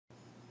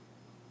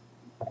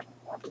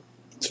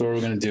So what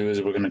we're going to do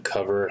is we're going to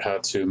cover how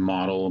to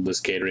model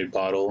this Gatorade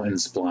bottle in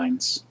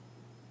splines.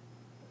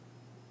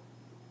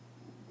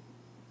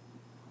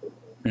 I'm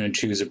going to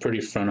choose a pretty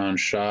front-on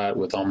shot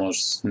with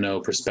almost no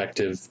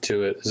perspective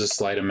to it. There's a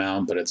slight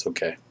amount, but it's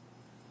okay.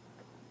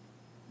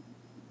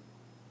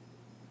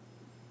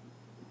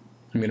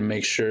 I'm going to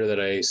make sure that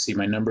I see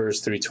my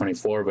numbers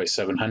 324 by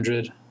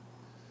 700.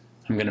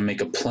 I'm going to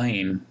make a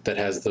plane that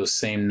has those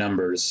same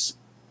numbers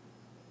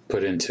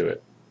put into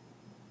it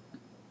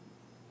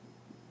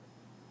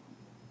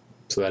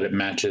so that it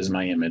matches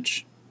my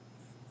image.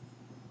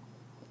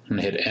 I'm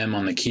going to hit M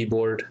on the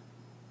keyboard.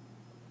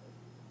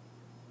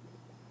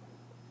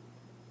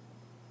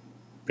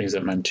 Brings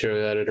up my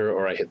material editor,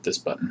 or I hit this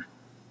button.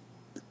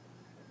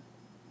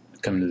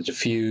 Come to the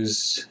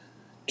diffuse,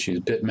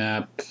 choose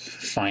bitmap,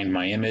 find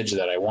my image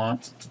that I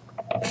want.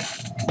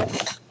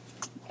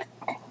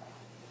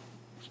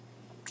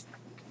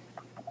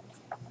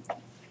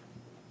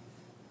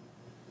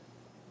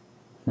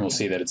 We'll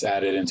see that it's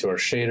added into our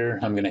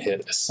shader. I'm going to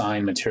hit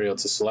assign material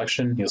to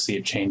selection. You'll see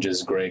it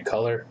changes gray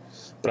color,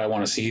 but I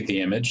want to see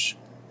the image.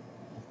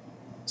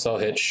 So I'll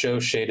hit show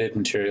shaded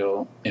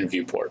material in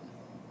viewport.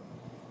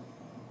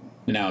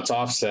 Now it's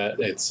offset,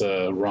 it's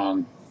a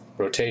wrong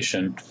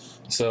rotation,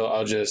 so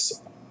I'll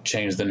just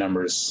change the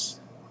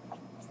numbers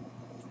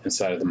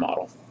inside of the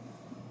model.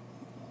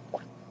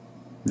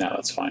 Now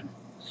that's fine.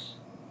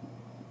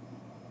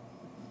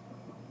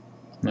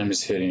 I'm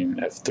just hitting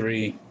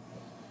F3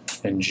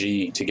 and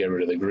G to get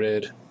rid of the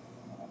grid.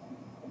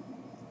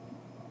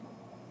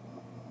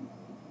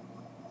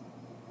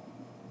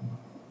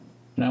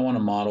 And I want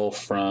to model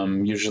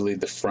from usually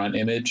the front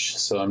image,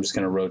 so I'm just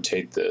going to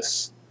rotate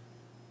this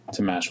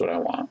to match what I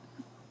want.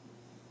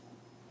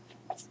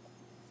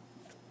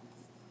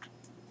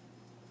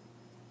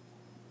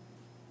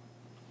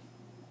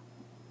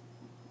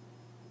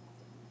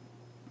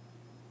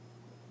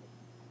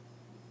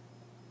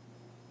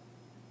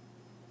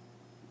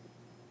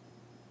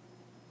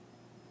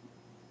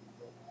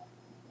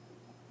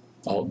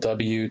 Alt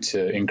W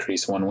to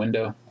increase one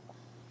window.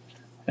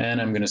 And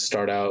I'm going to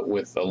start out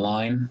with a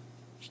line.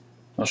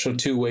 I'll show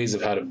two ways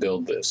of how to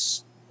build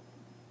this.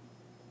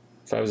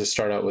 If I was to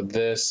start out with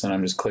this and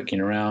I'm just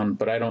clicking around,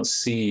 but I don't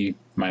see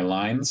my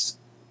lines,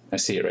 I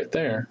see it right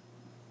there.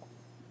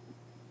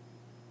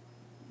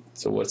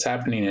 So what's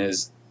happening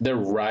is they're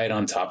right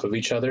on top of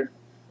each other.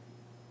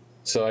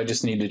 So I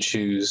just need to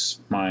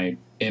choose my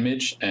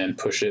image and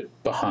push it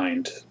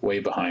behind, way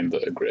behind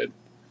the grid.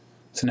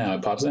 So now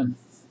it pops in.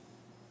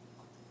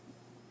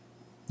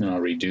 And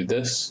I'll redo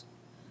this.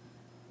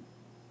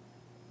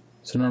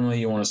 So normally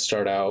you want to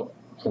start out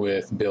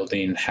with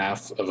building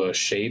half of a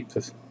shape.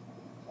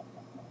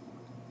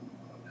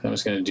 I'm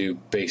just going to do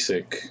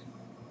basic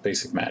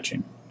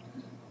matching.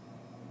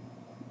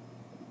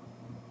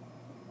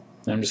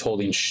 I'm just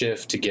holding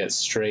shift to get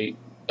straight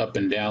up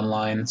and down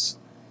lines,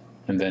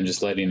 and then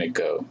just letting it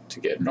go to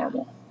get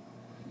normal.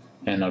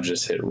 And I'll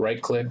just hit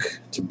right click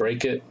to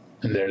break it,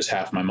 and there's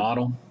half my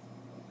model.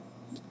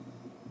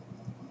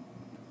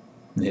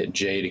 And hit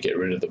J to get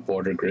rid of the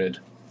border grid.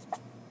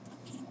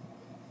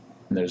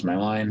 And there's my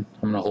line.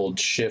 I'm going to hold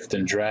shift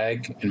and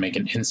drag and make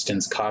an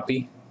instance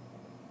copy.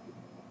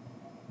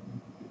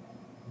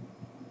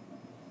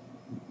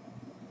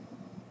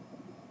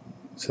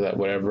 So that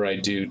whatever I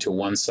do to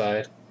one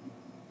side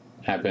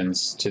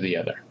happens to the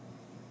other.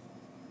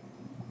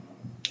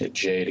 Hit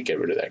J to get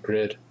rid of that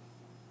grid.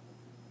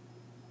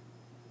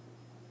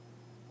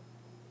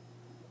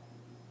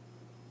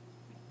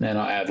 Then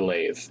I'll add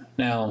lathe.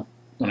 Now,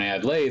 when I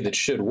add lathe, it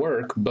should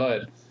work,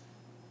 but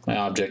my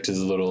object is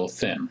a little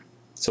thin.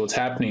 So what's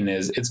happening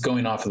is it's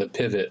going off of the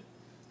pivot,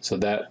 so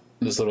that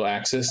this little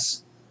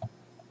axis.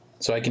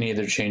 So I can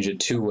either change it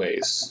two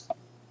ways.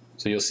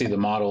 So you'll see the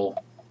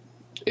model,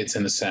 it's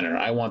in the center.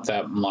 I want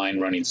that line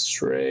running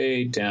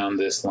straight down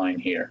this line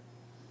here.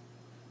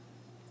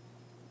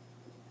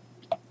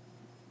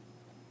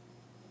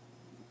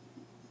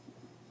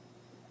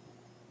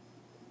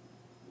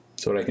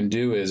 So what I can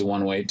do is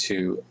one way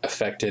to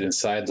affect it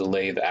inside the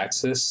lathe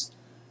axis,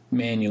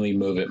 manually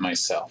move it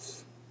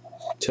myself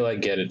till I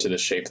get it to the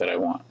shape that I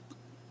want.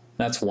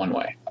 That's one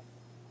way.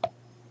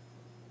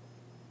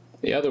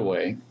 The other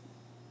way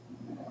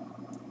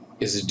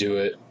is to do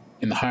it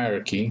in the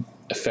hierarchy,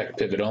 affect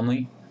pivot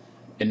only,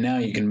 and now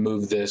you can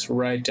move this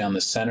right down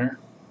the center.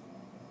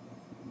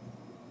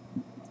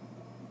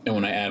 And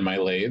when I add my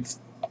lathe,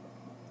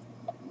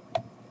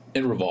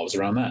 it revolves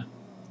around that.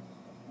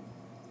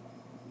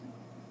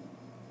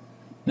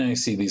 Now you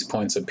see these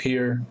points up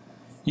here.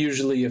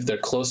 Usually if they're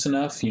close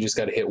enough, you just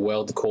got to hit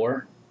weld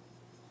core.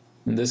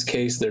 In this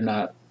case, they're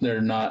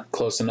not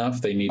close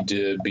enough. They need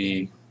to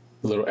be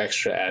a little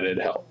extra added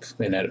help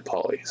in edit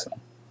poly. So,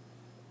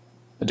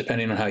 but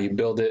depending on how you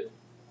build it,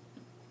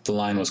 the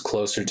line was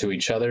closer to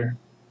each other,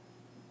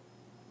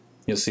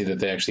 you'll see that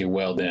they actually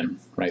weld in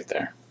right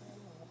there.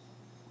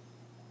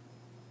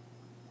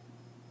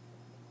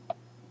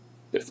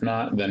 If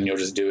not, then you'll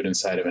just do it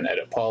inside of an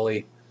edit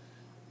poly,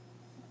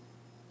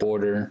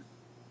 border,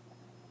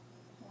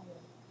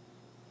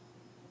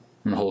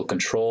 I'm going to hold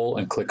Control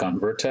and click on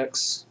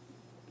Vertex.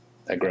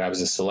 That grabs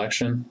the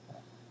selection.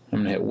 I'm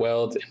going to hit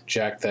Weld and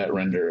jack that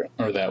render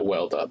or that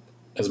weld up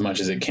as much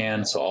as it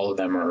can so all of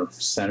them are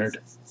centered.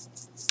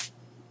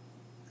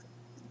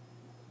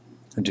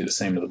 And do the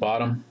same to the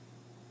bottom.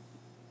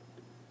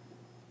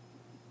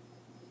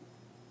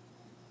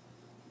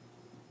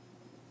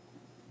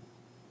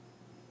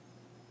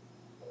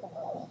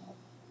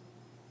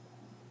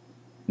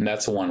 And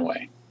that's one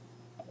way.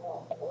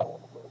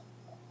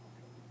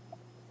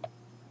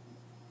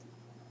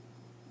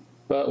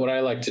 But what I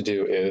like to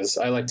do is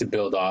I like to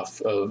build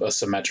off of a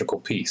symmetrical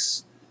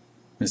piece.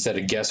 Instead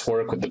of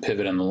guesswork with the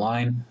pivot and the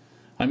line,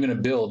 I'm going to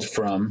build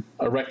from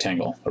a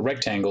rectangle. A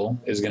rectangle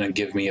is going to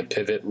give me a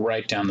pivot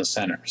right down the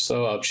center.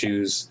 So I'll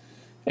choose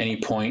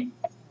any point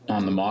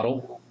on the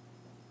model.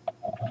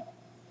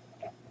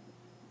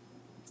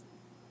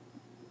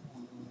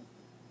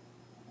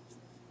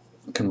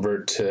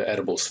 Convert to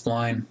editable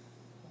spline.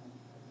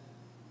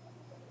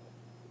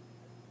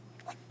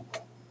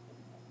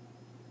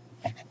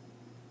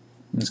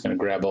 I'm just going to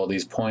grab all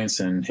these points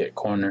and hit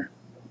corner.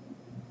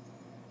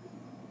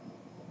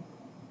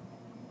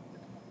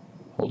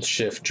 Hold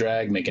Shift,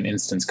 drag, make an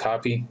instance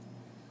copy.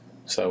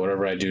 So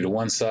whatever I do to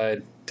one side,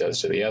 it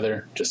does to the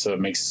other, just so it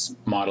makes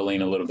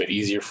modeling a little bit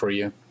easier for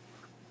you.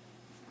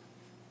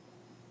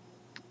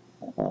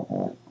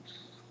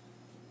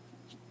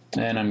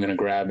 And I'm going to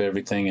grab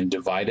everything and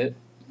divide it,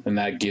 and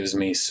that gives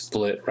me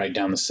split right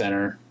down the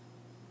center.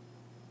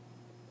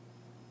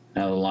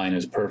 Now the line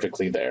is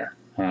perfectly there.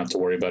 I don't have to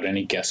worry about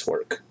any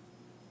guesswork.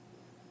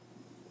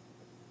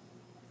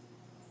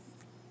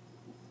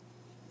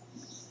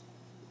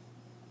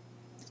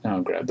 Now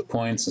I'll grab the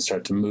points and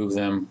start to move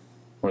them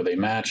where they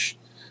match.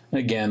 And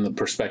again, the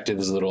perspective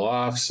is a little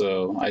off,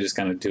 so I just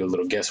kind of do a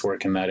little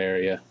guesswork in that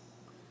area.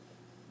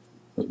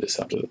 Move this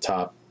up to the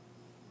top.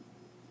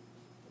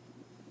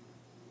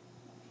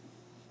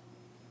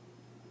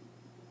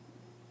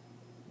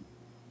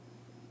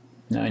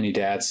 Now I need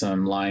to add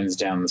some lines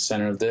down the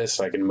center of this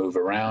so I can move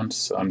around,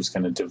 so I'm just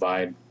going to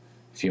divide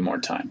a few more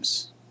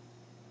times.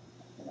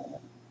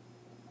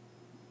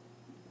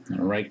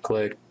 Right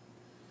click,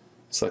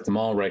 select them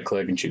all, right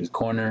click and choose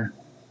corner.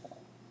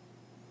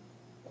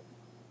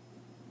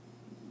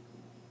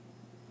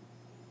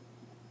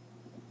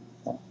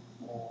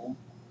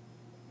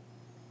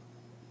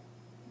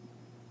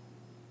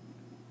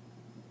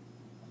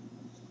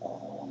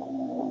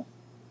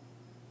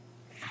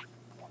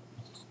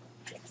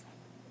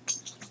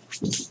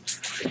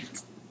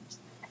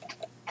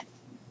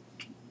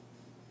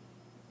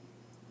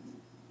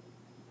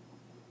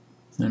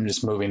 I'm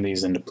just moving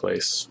these into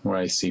place where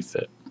I see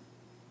fit.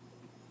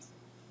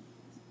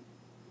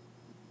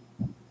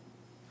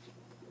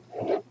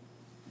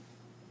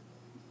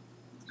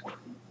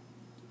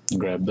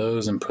 Grab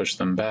those and push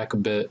them back a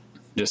bit,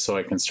 just so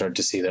I can start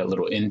to see that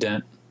little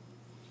indent.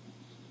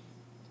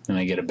 And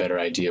I get a better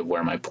idea of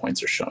where my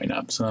points are showing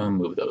up. So I'll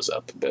move those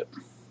up a bit.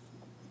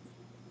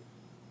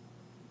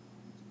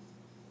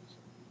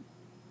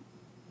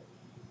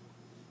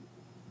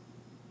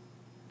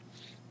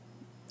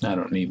 I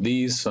don't need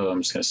these, so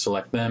I'm just going to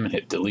select them and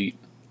hit delete.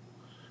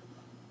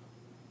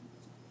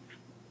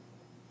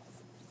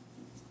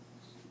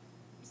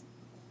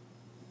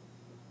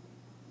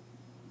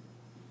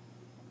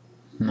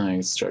 Now I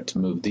can start to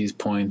move these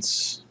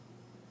points.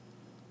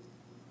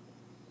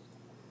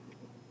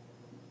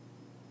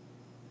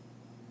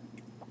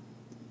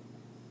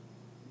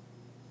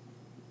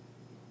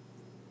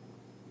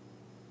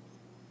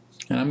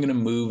 And I'm going to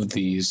move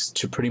these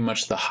to pretty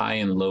much the high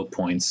and low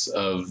points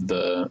of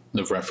the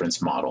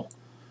reference model,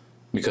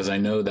 because I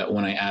know that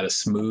when I add a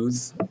smooth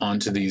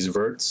onto these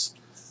verts,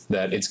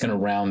 that it's going to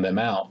round them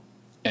out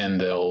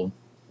and they'll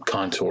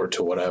contour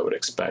to what I would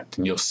expect,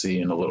 and you'll see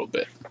in a little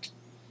bit.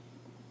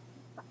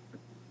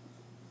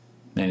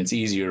 And it's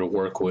easier to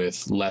work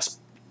with less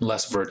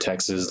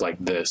vertexes like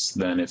this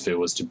than if it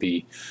was to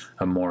be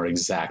a more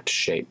exact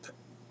shape.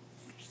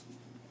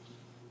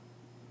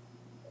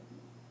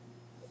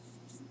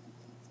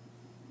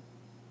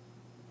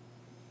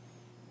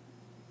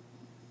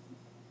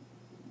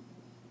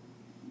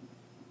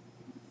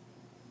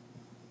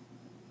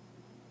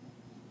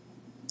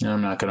 And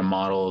I'm not going to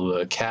model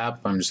the cap.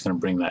 I'm just going to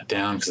bring that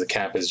down because the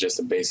cap is just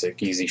a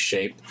basic, easy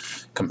shape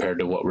compared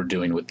to what we're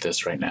doing with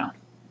this right now.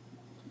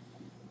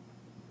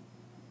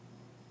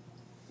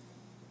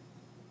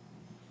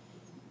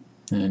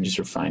 And just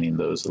refining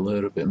those a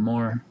little bit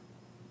more.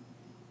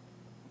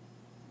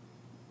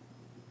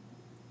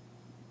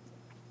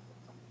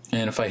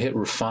 And if I hit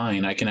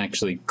refine, I can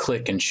actually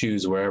click and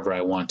choose wherever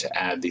I want to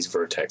add these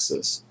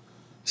vertexes.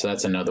 So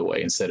that's another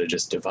way instead of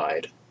just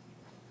divide.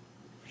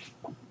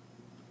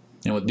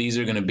 And what these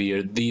are going to be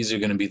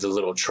the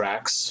little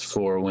tracks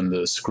for when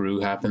the screw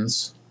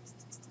happens.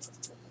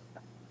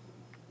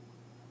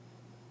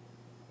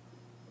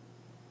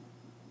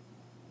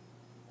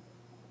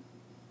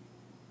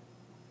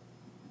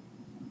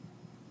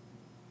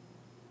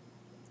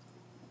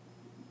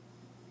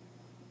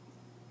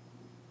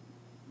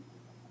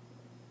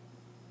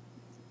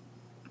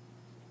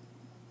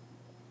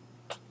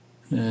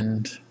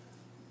 And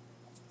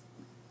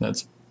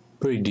that's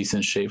pretty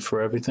decent shape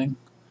for everything.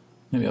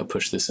 Maybe I'll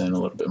push this in a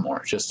little bit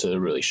more just to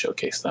really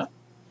showcase that.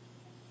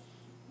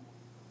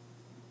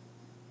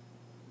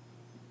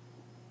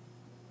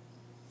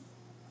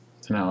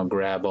 So now I'll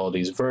grab all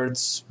these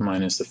verts,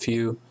 minus a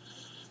few,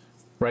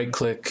 right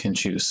click and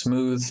choose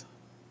smooth.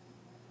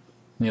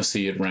 And you'll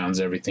see it rounds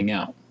everything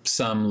out.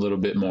 Some a little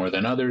bit more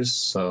than others,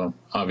 so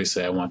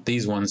obviously I want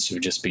these ones to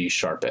just be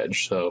sharp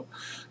edge. So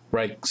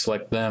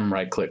select them,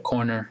 right click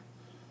corner.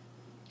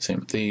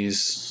 Same with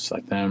these,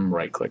 select them,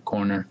 right click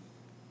corner.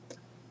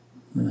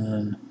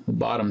 And the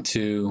bottom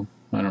two,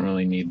 I don't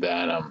really need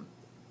that.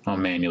 I'll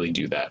manually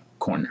do that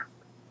corner.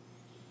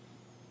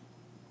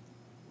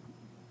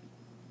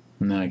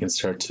 And then I can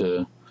start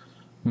to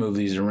move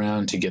these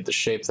around to get the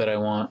shape that I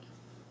want.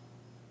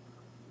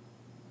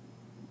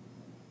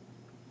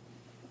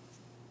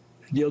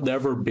 You'll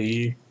never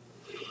be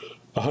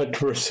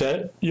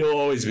 100%. You'll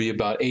always be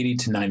about 80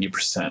 to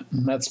 90%.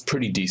 That's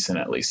pretty decent,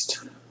 at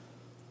least.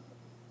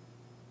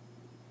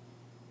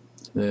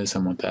 This, I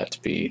want that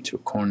to be to a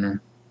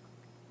corner.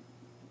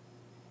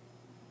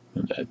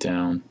 Move that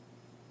down.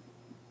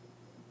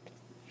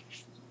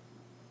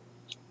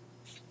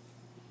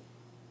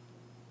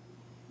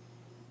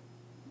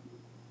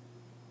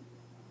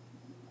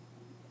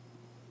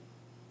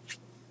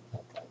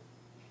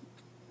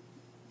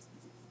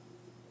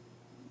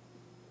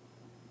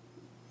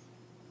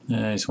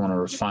 And I just want to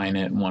refine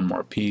it one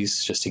more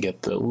piece just to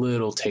get the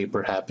little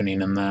taper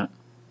happening in that.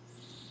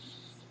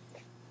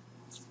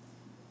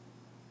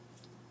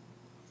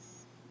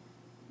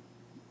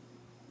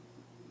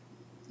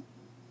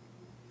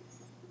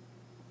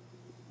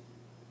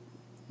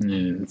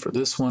 And for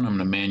this one, I'm going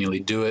to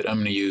manually do it. I'm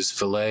going to use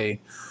fillet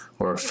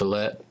or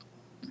fillet,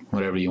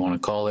 whatever you want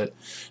to call it.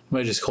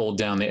 I just hold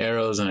down the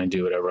arrows and I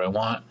do whatever I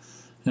want.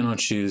 And I'll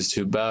choose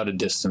to about a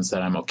distance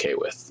that I'm okay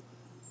with.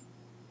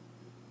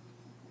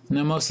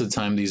 Now most of the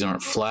time these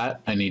aren't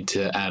flat. I need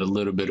to add a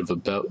little bit of a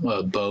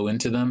bow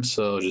into them,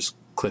 so I'll just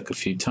click a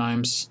few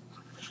times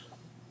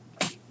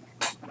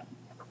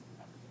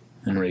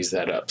and raise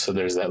that up. So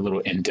there's that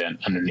little indent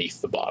underneath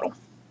the bottle.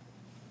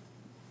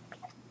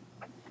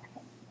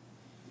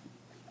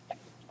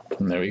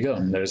 And there we go.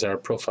 And there's our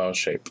profile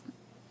shape.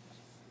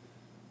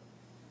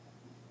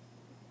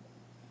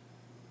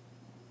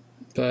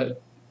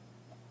 But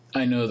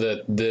I know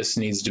that this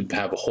needs to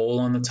have a hole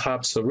on the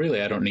top, so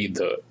really I don't need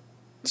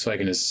so I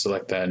can just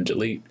select that and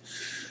delete.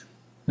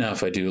 Now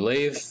if I do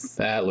lathe,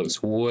 that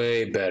looks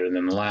way better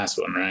than the last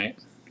one, right?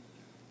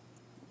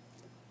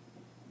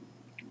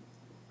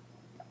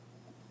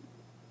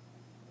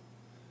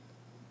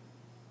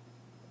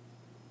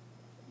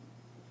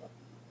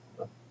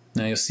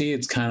 Now you'll see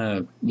it's kind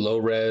of low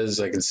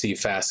res. I can see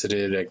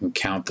faceted. I can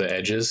count the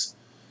edges.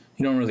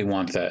 You don't really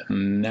want that.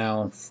 And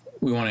now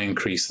we want to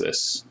increase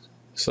this.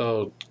 So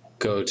I'll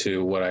go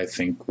to what I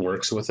think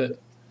works with it.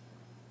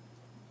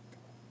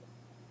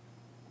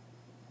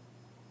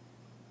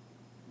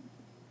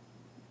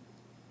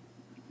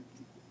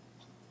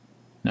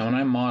 Now when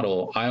I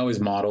model, I always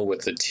model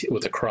with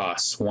a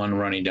cross, one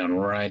running down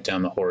right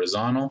down the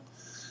horizontal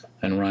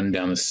and run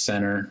down the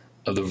center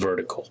of the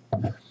vertical.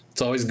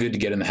 It's always good to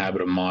get in the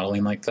habit of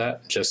modeling like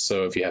that, just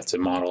so if you have to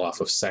model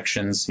off of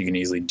sections, you can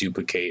easily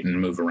duplicate and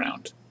move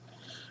around.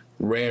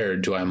 Rare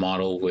do I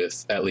model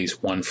with at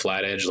least one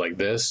flat edge like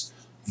this,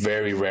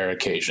 very rare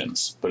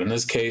occasions. But in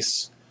this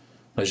case,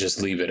 let's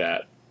just leave it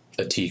at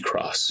a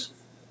T-cross.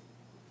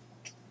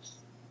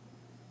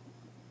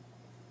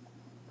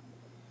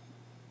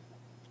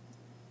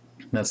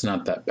 That's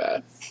not that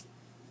bad.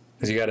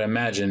 Because you got to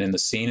imagine in the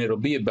scene, it'll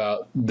be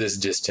about this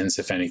distance,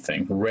 if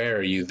anything. Rare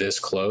are you this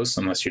close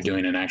unless you're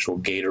doing an actual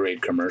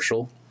Gatorade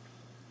commercial.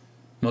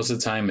 Most of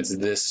the time, it's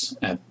this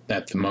at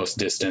the most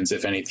distance,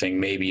 if anything,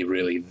 maybe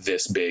really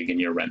this big in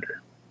your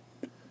render.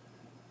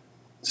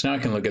 So now I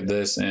can look at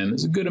this, and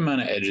there's a good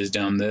amount of edges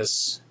down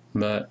this,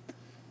 but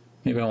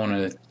maybe I want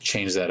to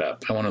change that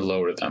up. I want to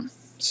lower them.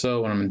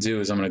 So what I'm going to do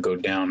is I'm going to go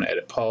down,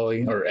 edit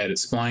poly, or edit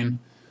spline,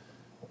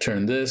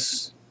 turn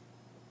this.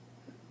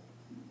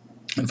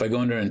 If I go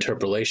under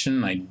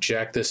interpolation, I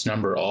jack this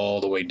number all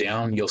the way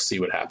down, you'll see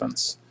what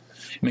happens.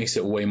 It makes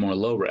it way more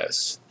low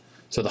res.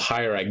 So the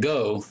higher I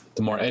go,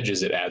 the more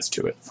edges it adds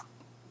to it.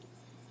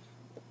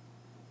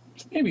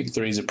 Maybe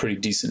 3 is a pretty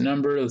decent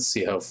number. Let's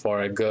see how far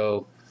I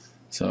go.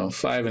 So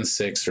 5 and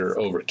 6 are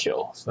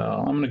overkill. So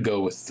I'm going to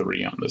go with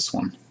 3 on this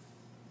one.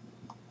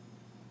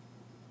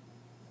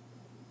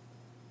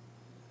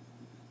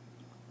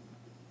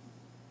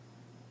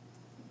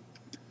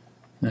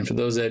 And for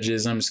those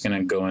edges, I'm just going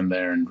to go in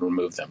there and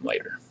remove them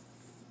later.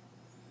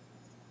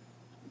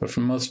 But for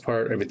the most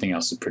part, everything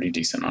else is pretty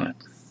decent on it.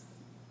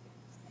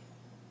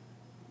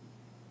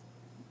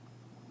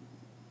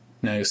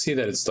 Now you'll see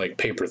that it's like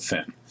paper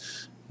thin.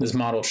 This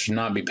model should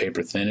not be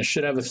paper thin. It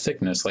should have a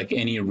thickness like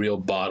any real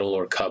bottle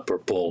or cup or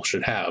bowl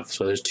should have.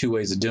 So there's 2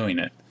 ways of doing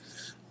it.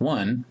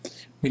 One,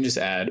 we can just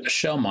add a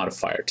shell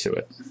modifier to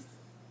it.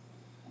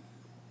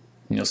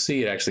 And you'll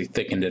see it actually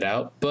thickened it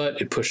out,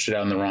 but it pushed it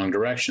out in the wrong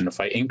direction. If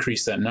I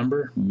increase that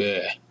number,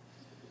 bleh,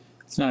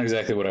 It's not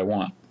exactly what I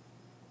want.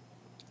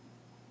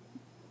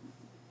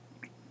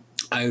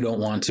 I don't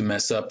want to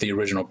mess up the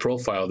original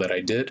profile that I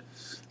did,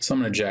 so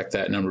I'm going to jack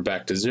that number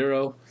back to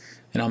 0,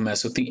 and I'll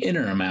mess with the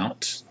inner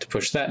amount to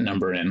push that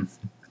number in.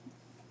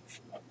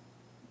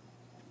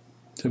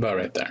 It's about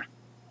right there.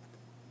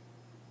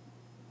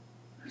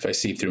 If I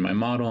see through my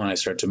model and I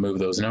start to move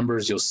those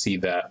numbers, you'll see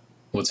that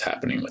what's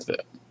happening with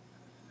it.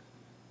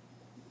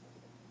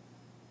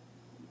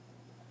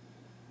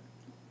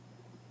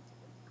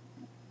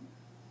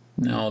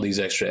 Now all these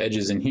extra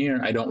edges in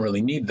here, I don't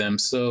really need them,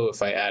 so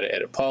if I add an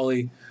edit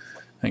poly,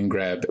 I can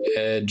grab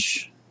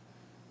edge,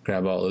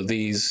 grab all of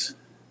these,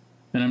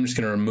 and I'm just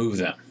going to remove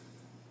them.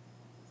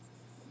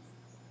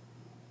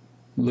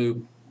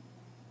 Loop,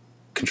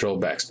 control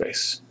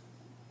backspace.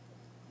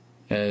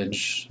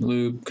 Edge,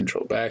 loop,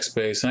 control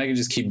backspace, and I can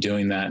just keep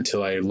doing that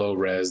until I low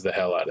res the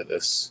hell out of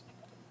this.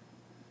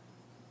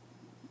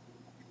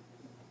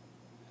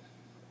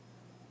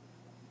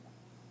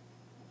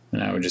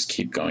 And I would just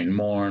keep going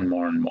more and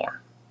more and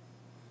more.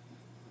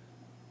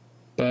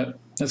 But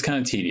that's kind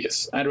of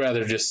tedious. I'd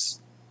rather just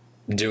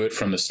do it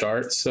from the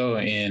start. So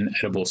in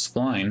editable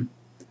spline,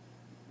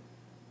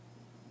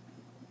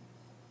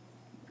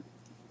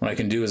 what I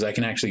can do is I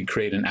can actually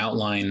create an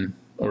outline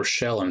or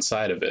shell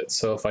inside of it.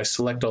 So if I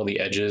select all the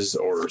edges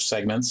or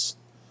segments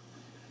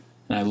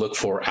and I look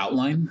for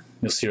outline,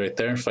 you'll see right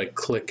there, if I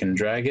click and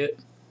drag it,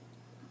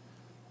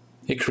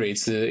 it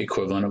creates the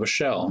equivalent of a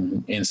shell,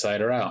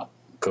 inside or out.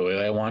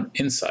 Clearly I want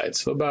inside,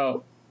 so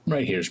about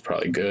right here is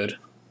probably good.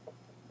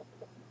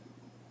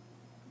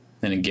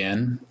 And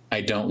again,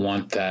 I don't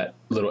want that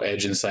little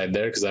edge inside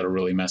there because that'll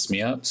really mess me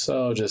up,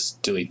 so I'll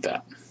just delete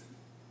that.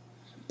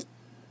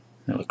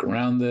 Now look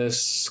around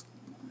this,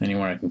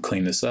 anywhere I can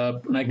clean this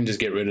up, and I can just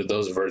get rid of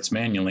those verts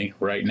manually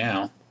right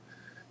now.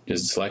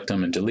 Just select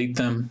them and delete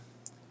them.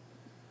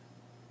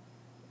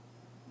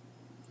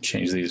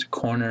 Change these to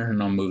corner,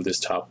 and I'll move this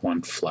top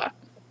one flat.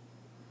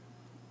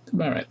 It's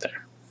about right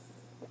there.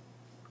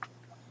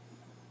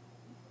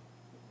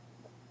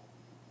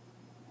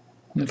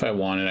 And if I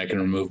wanted, I can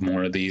remove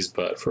more of these,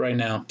 but for right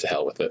now, to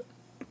hell with it.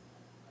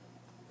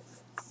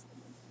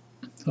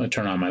 So I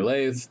turn on my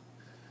lathe,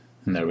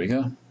 and there we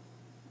go.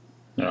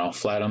 They're all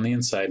flat on the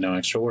inside, no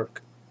extra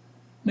work.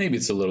 Maybe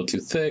it's a little too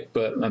thick,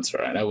 but that's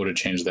all right. I would have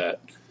changed that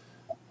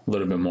a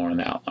little bit more in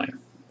the outline.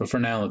 But for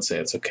now, let's say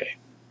it's okay.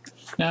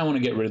 Now I want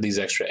to get rid of these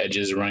extra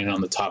edges running on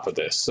the top of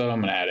this. So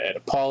I'm going to add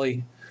edit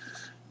poly,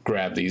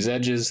 grab these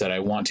edges that I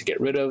want to get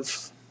rid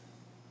of.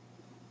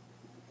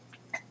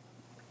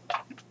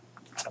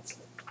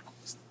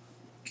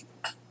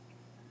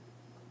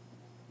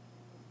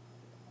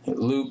 Hit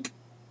loop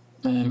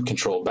and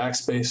control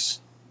backspace.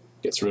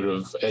 Gets rid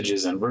of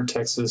edges and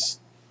vertexes.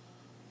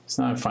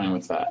 So now I'm fine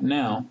with that.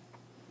 Now,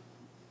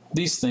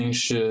 these things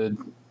should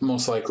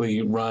most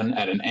likely run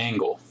at an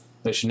angle.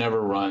 They should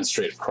never run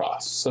straight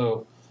across.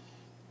 So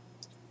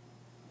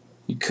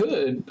you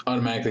could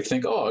automatically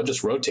think, oh, I'll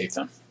just rotate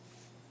them.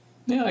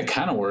 Yeah, that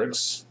kind of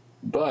works.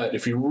 But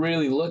if you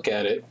really look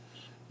at it,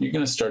 you're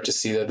going to start to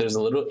see that there's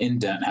a little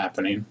indent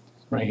happening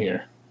right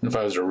here. And if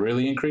I was to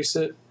really increase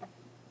it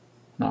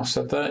and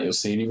offset that, you'll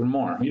see it even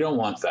more. You don't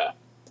want that.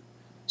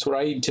 So what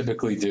I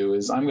typically do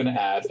is I'm going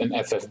to add an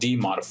FFD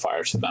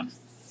modifier to them.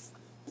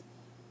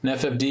 An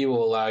FFD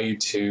will allow you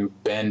to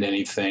bend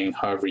anything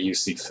however you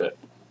see fit.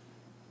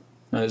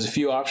 Now there's a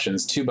few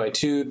options,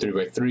 2x2,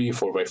 3x3,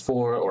 4x4,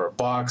 or a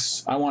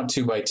box. I want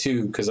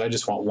 2x2 because I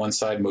just want one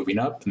side moving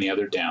up and the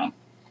other down.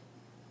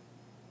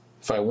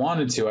 If I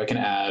wanted to, I can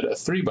add a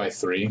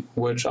 3x3,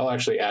 which I'll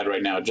actually add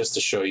right now just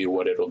to show you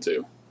what it'll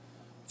do.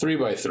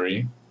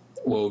 3x3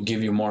 will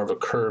give you more of a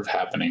curve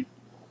happening.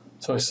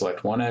 So I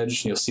select one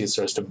edge, you'll see it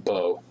starts to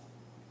bow.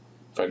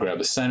 If I grab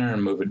the center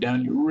and move it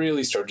down, you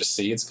really start to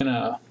see it's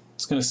gonna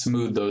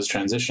smooth those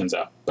transitions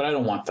out. But I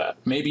don't want that.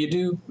 Maybe you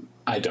do,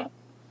 I don't.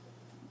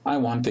 I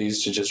want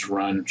these to just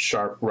run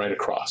sharp right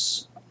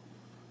across.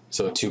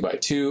 So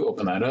 2x2,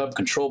 open that up,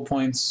 control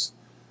points,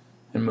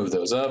 and move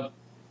those up,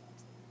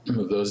 and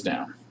move those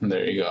down. And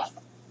there you go.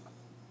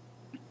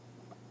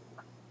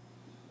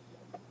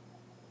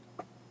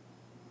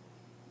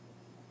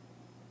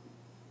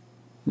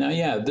 Now,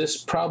 yeah, this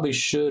probably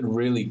should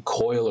really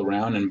coil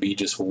around and be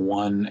just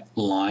one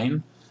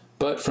line,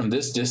 but from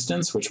this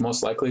distance, which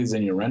most likely is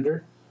in your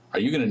render, are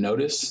you going to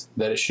notice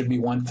that it should be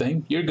one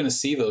thing? You're going to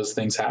see those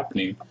things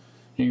happening.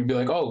 You're going to be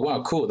like, oh,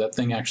 wow, cool, that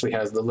thing actually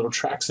has the little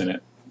tracks in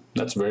it.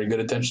 That's very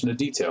good attention to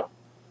detail.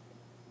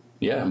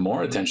 Yeah,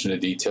 more attention to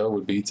detail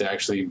would be to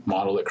actually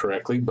model it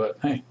correctly, but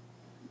hey,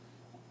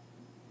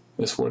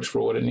 this works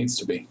for what it needs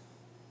to be.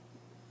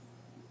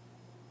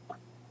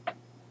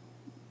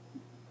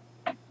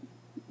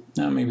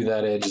 Now maybe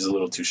that edge is a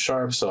little too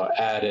sharp, so I'll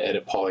add an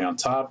edit poly on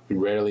top. We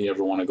rarely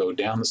ever want to go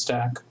down the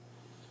stack.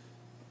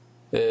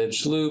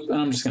 Edge loop,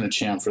 and I'm just going to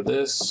chamfer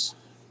this,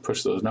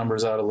 push those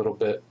numbers out a little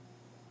bit,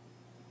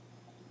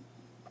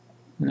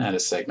 and add a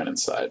segment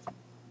inside.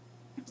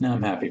 Now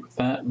I'm happy with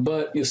that,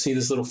 but you'll see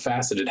this little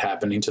faceted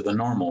happening to the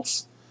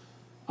normals.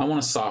 I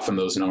want to soften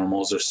those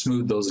normals or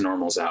smooth those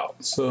normals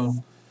out.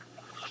 So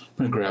I'm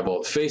I'm going to grab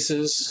all the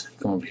faces,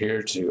 go over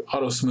here to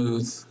auto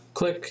smooth,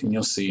 click, and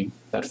you'll see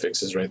that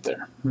fixes right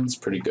there. That's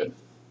pretty good.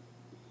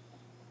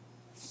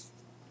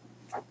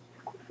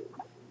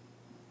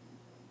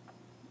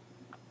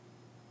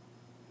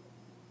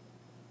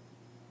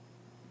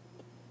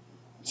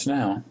 So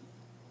now,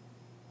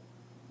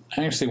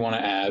 I actually want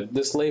to add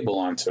this label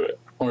onto it,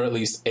 or at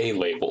least a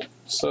label.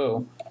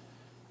 So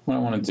what I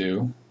want to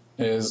do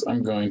is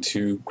I'm going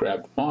to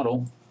grab the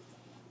model,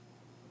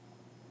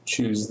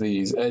 choose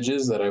these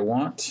edges that I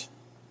want.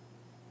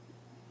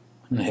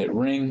 I'm going to hit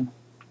ring,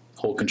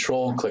 hold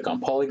control, and click on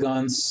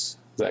polygons.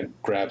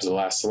 That grabs the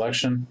last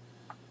selection.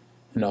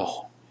 And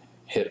I'll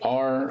hit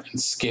R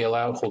and scale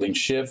out, holding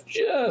shift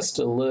just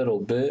a little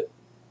bit.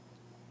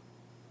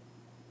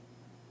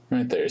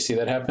 Right there, see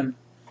that happen?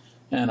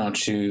 And I'll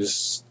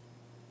choose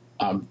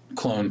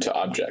clone to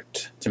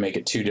object to make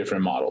it two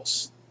different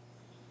models.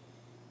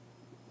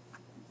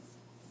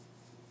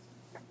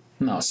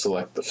 And I'll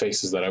select the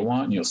faces that I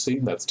want, and you'll see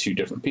that's two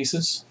different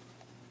pieces.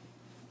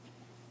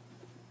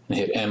 And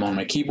hit M on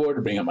my keyboard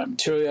to bring up my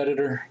material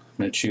editor. I'm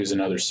going to choose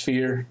another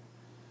sphere,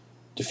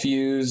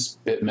 diffuse,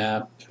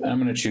 bitmap, and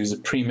I'm going to choose a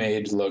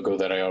pre-made logo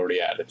that I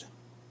already added.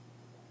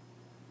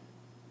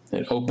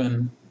 Hit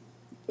open,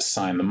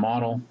 assign the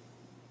model,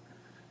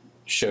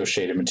 show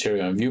shaded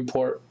material in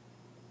viewport,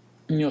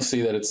 and you'll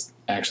see that it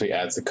actually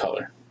adds the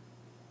color.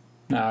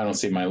 Now I don't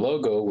see my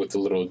logo with the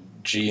little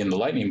G and the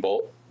lightning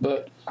bolt,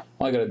 but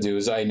all I gotta do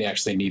is I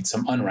actually need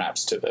some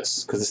unwraps to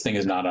this, because this thing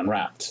is not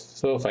unwrapped.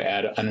 So if I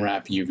add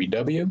unwrap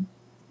UVW,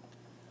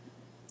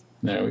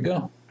 there we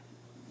go.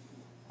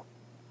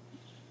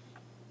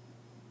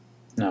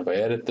 Now if I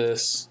edit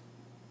this,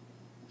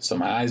 so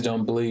my eyes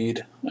don't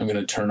bleed, I'm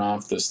gonna turn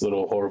off this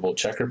little horrible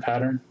checker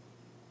pattern.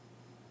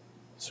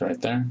 It's right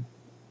there.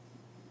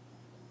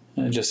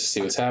 And just to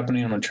see what's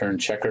happening, I'm gonna turn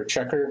checker,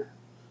 checker.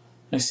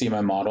 I see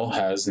my model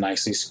has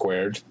nicely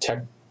squared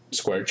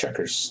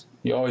checkers.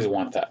 You always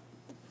want that.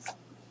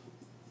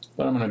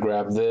 But I'm going to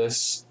grab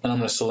this and I'm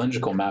going to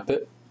cylindrical map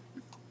it.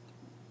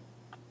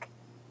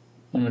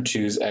 I'm going to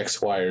choose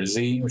X, Y, or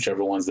Z,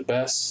 whichever one's the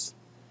best.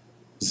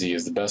 Z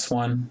is the best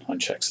one.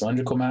 Uncheck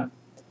cylindrical map.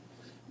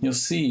 You'll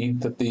see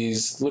that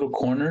these little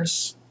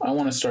corners, I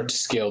want to start to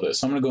scale this.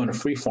 So I'm going to go into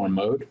freeform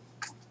mode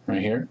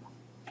right here.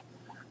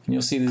 And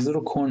you'll see these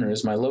little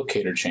corners, my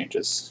locator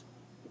changes.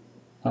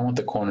 I want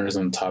the corners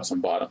on the tops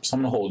and bottoms. So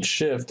I'm going to hold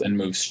shift and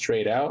move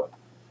straight out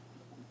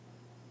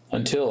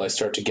until I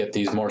start to get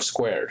these more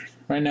squared.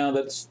 Right now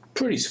that's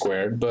pretty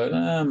squared, but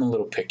I'm a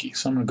little picky,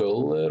 so I'm going to go a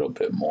little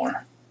bit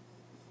more.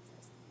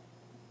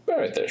 But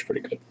right there's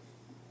pretty good.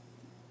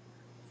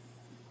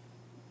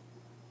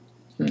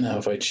 Now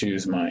if I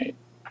choose my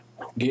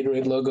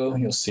Gatorade logo,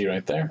 you'll see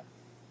right there.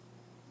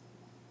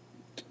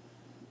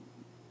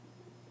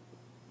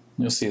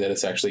 You'll see that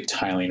it's actually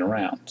tiling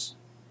around.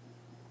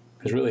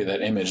 Because really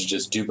that image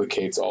just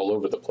duplicates all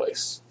over the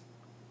place.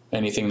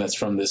 Anything that's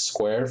from this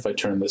square, if I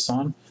turn this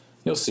on,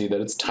 you'll see that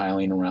it's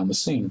tiling around the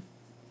scene.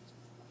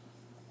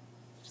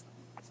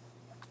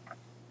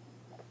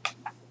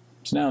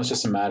 So now it's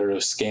just a matter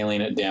of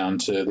scaling it down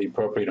to the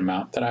appropriate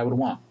amount that I would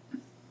want.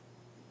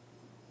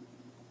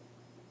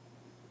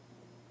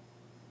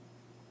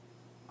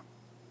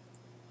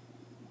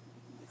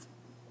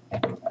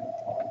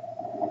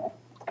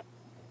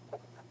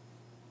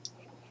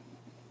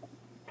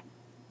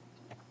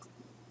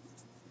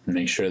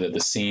 Make sure that the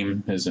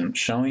seam isn't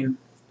showing.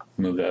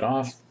 Move that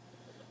off.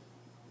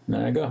 And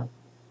there I go.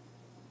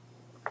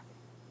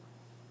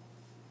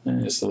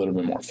 And just a little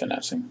bit more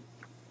finessing.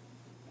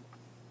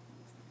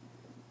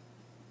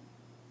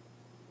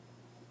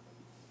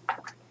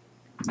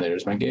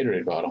 There's my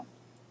Gatorade bottle.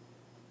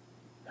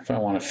 If I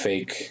want to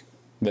fake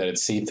that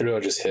it's see-through,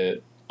 I'll just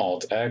hit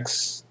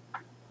Alt-X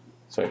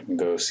so I can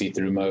go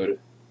see-through mode.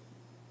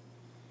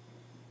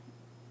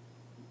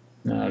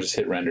 And I'll just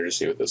hit render to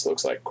see what this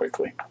looks like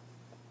quickly.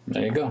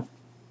 There you go.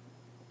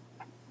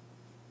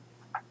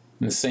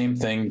 And the same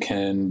thing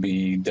can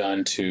be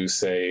done to,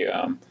 say,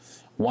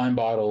 wine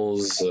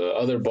bottles,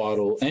 other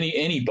bottle,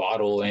 any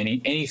bottle,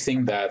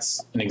 anything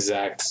that's an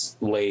exact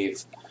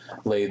lathe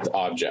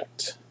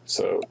object.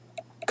 So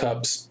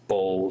cups,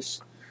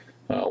 bowls,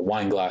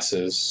 wine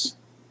glasses,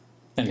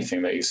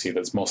 anything that you see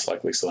that's most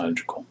likely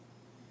cylindrical.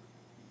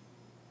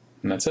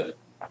 And that's it.